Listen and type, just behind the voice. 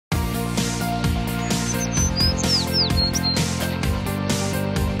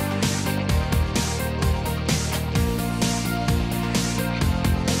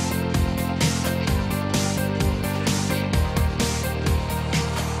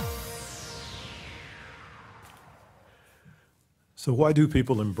So why do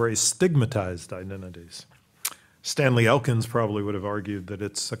people embrace stigmatized identities? Stanley Elkins probably would have argued that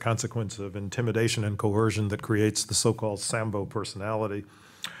it's a consequence of intimidation and coercion that creates the so-called Sambo personality.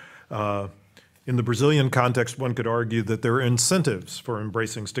 In the Brazilian context, one could argue that there are incentives for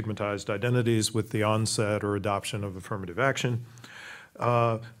embracing stigmatized identities with the onset or adoption of affirmative action.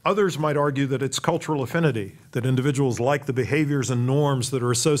 Others might argue that it's cultural affinity, that individuals like the behaviors and norms that are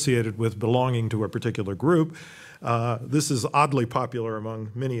associated with belonging to a particular group. This is oddly popular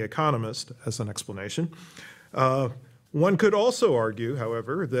among many economists as an explanation. One could also argue,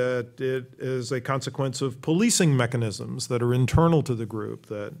 however, that it is a consequence of policing mechanisms that are internal to the group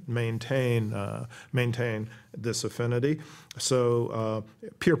that maintain this affinity, so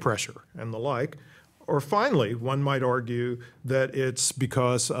peer pressure and the like. Or finally, one might argue that it's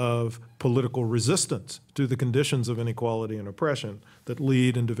because of political resistance to the conditions of inequality and oppression that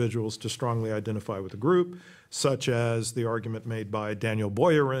lead individuals to strongly identify with a group, such as the argument made by Daniel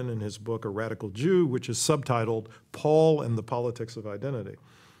Boyarin in his book, A Radical Jew, which is subtitled Paul and the Politics of Identity.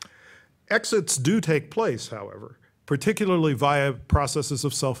 Exits do take place, however, particularly via processes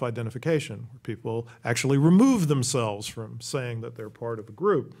of self-identification, where people actually remove themselves from saying that they're part of a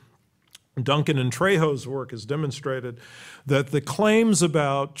group. Duncan and Trejo's work has demonstrated that the claims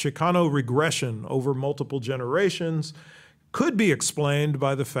about Chicano regression over multiple generations could be explained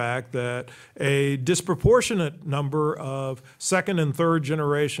by the fact that a disproportionate number of second and third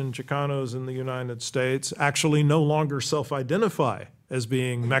generation Chicanos in the United States actually no longer self-identify as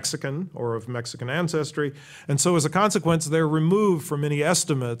being Mexican or of Mexican ancestry. And so as a consequence, they're removed from any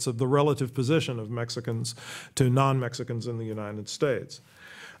estimates of the relative position of Mexicans to non-Mexicans in the United States.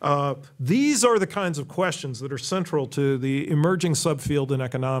 These are the kinds of questions that are central to the emerging subfield in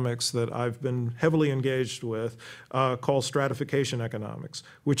economics that I've been heavily engaged with, called stratification economics,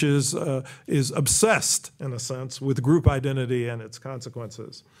 which is obsessed, in a sense, with group identity and its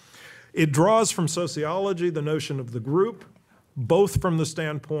consequences. It draws from sociology the notion of the group, both from the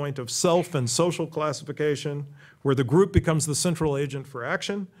standpoint of self and social classification, where the group becomes the central agent for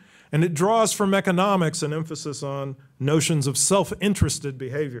action, and it draws from economics an emphasis on notions of self-interested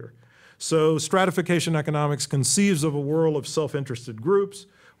behavior. So stratification economics conceives of a world of self-interested groups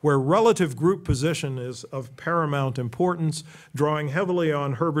where relative group position is of paramount importance, drawing heavily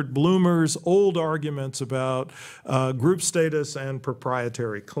on Herbert Blumer's old arguments about group status and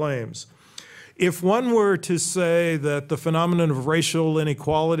proprietary claims. If one were to say that the phenomenon of racial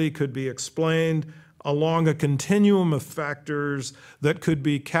inequality could be explained along a continuum of factors that could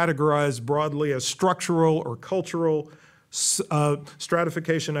be categorized broadly as structural or cultural,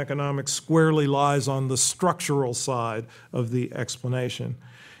 stratification economics squarely lies on the structural side of the explanation.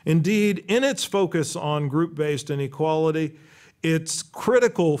 Indeed, in its focus on group-based inequality, it's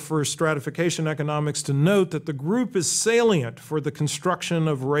critical for stratification economics to note that the group is salient for the construction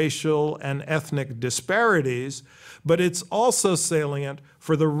of racial and ethnic disparities, but it's also salient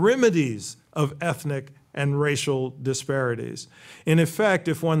for the remedies of ethnic and racial disparities. In effect,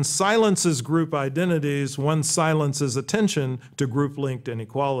 if one silences group identities, one silences attention to group-linked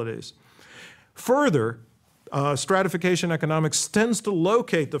inequalities. Further, stratification economics tends to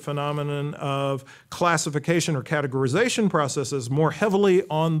locate the phenomenon of classification or categorization processes more heavily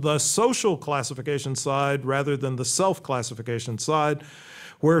on the social classification side rather than the self-classification side,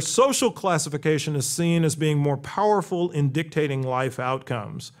 where social classification is seen as being more powerful in dictating life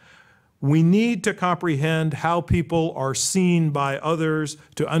outcomes. We need to comprehend how people are seen by others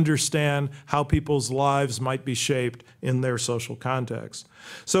to understand how people's lives might be shaped in their social context.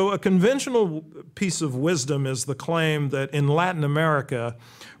 So a conventional piece of wisdom is the claim that in Latin America,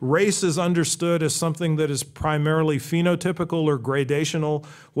 race is understood as something that is primarily phenotypical or gradational,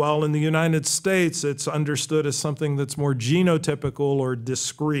 while in the United States, it's understood as something that's more genotypical or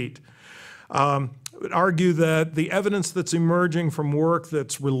discrete. Would argue that the evidence that's emerging from work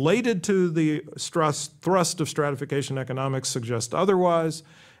that's related to the thrust of stratification economics suggests otherwise.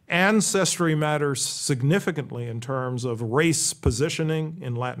 Ancestry matters significantly in terms of race positioning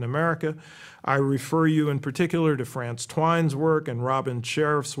in Latin America. I refer you in particular to Franz Twine's work and Robin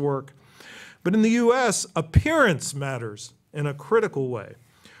Sheriff's work. But in the US, appearance matters in a critical way.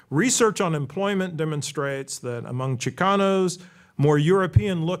 Research on employment demonstrates that among Chicanos, more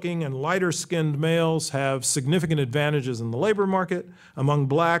European-looking and lighter-skinned males have significant advantages in the labor market. Among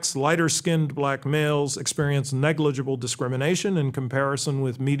blacks, lighter-skinned black males experience negligible discrimination in comparison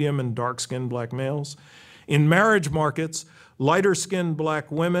with medium and dark-skinned black males. In marriage markets, lighter-skinned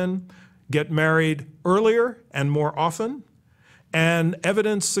black women get married earlier and more often, and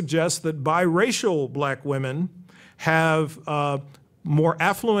evidence suggests that biracial black women have more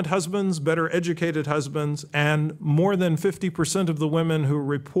affluent husbands, better educated husbands, and more than 50% of the women who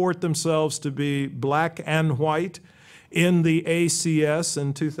report themselves to be black and white in the ACS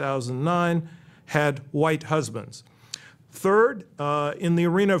in 2009 had white husbands. Third, in the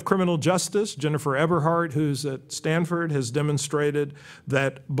arena of criminal justice, Jennifer Eberhardt, who's at Stanford, has demonstrated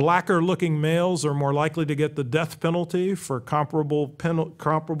that blacker-looking males are more likely to get the death penalty for comparable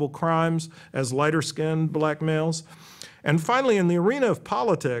crimes as lighter-skinned black males. And finally, in the arena of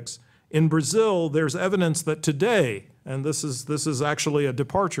politics, in Brazil, there's evidence that today, and this is actually a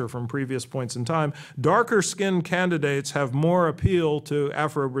departure from previous points in time, darker-skinned candidates have more appeal to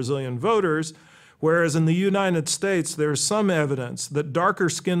Afro-Brazilian voters, whereas in the United States, there's some evidence that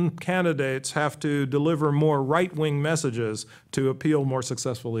darker-skinned candidates have to deliver more right-wing messages to appeal more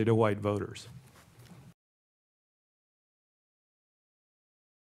successfully to white voters.